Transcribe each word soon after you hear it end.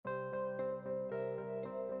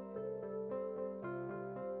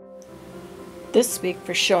This week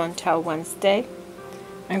for Show and Tell Wednesday,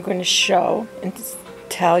 I'm going to show and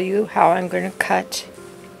tell you how I'm going to cut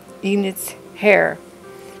Enid's hair.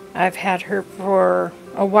 I've had her for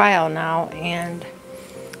a while now, and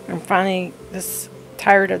I'm finally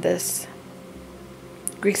tired of this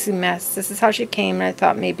greasy mess. This is how she came, and I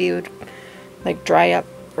thought maybe it would dry up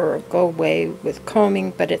or go away with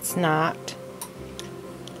combing, but it's not.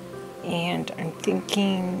 And I'm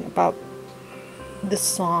thinking about this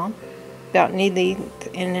song about knee length,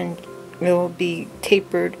 and then it will be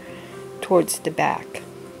tapered towards the back.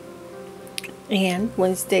 And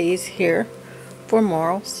Wednesday is here for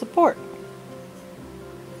moral support.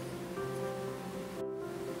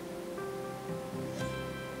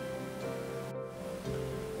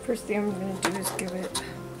 First thing I'm going to do is give it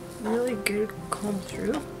a really good comb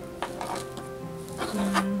through.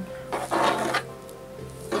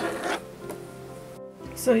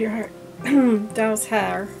 So your doll's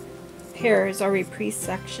hair is already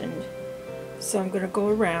pre-sectioned, so I'm going to go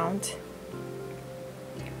around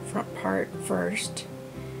front part first,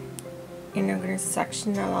 and I'm going to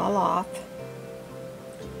section it all off,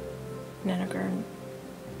 and then I'm going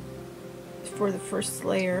for the first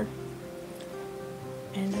layer,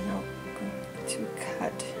 and then I'm going to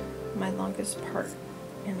cut my longest part,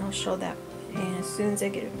 and I'll show that as soon as I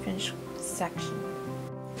get it finished section.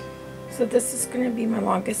 So this is going to be my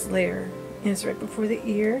longest layer, and it's right before the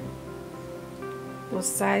ear, both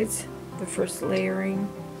sides, the first layering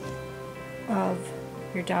of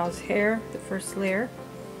your doll's hair, the first layer.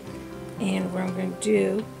 And what I'm going to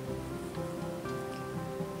do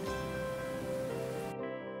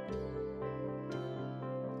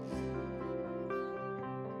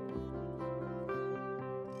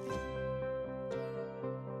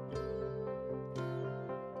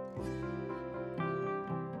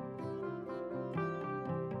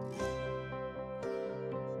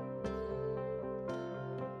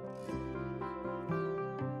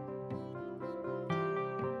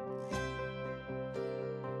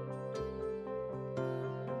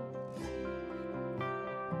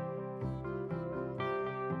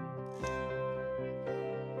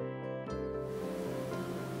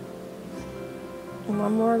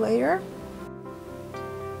one more layer.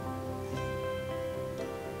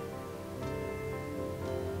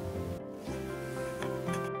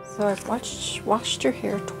 So I've washed her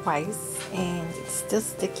hair twice, and it's still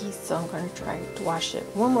sticky, so I'm going to try to wash it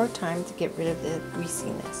one more time to get rid of the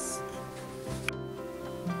greasiness.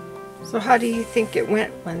 So how do you think it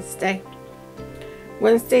went, Wednesday?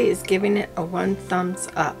 Wednesday is giving it a 1 thumbs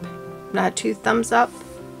up, not 2 thumbs up.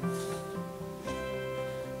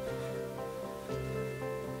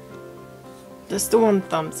 Just the 1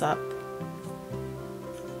 thumbs up.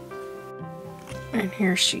 And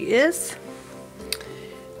here she is.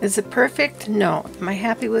 Is it perfect? No. Am I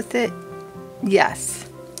happy with it? Yes.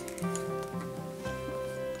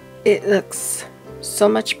 It looks so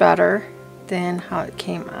much better than how it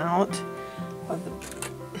came out of the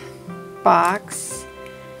box.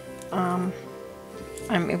 I'm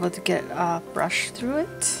able to get a brush through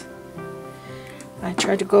it. I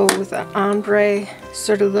tried to go with an ombre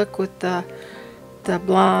sort of look with the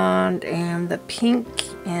blonde and the pink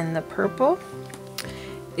and the purple.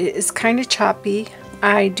 It is kind of choppy.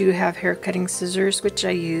 I do have hair cutting scissors which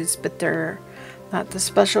I use, but they're not the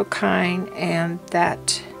special kind, and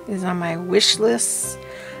that is on my wish list,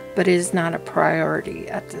 but it is not a priority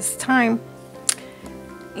at this time.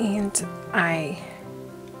 And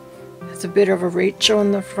there's a bit of a Rachel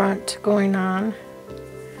in the front going on.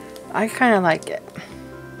 I kind of like it.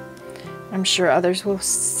 I'm sure others will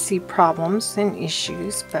see problems and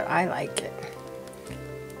issues, but I like it.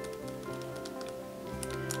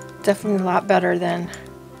 Definitely a lot better than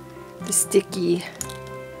the sticky,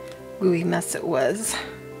 gooey mess it was.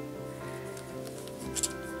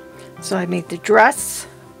 So I made the dress,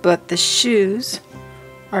 but the shoes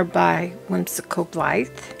are by Whimsical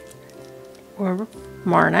Blythe or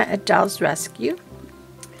Marna at Doll's Rescue.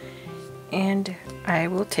 And I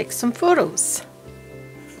will take some photos.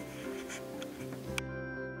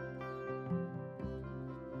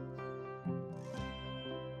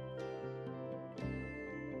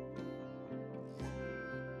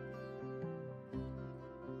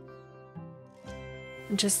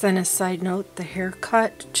 Just on a side note, the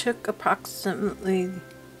haircut took approximately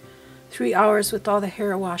 3 hours with all the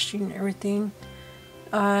hair washing and everything.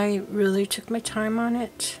 I really took my time on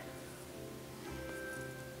it.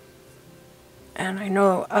 And I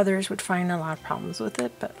know others would find a lot of problems with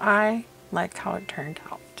it, but I like how it turned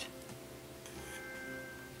out.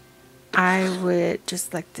 I would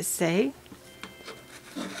just like to say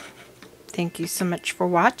thank you so much for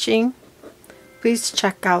watching. Please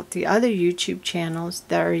check out the other YouTube channels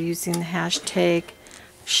that are using the hashtag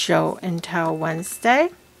Show and Tell Wednesday,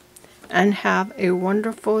 and have a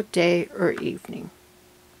wonderful day or evening.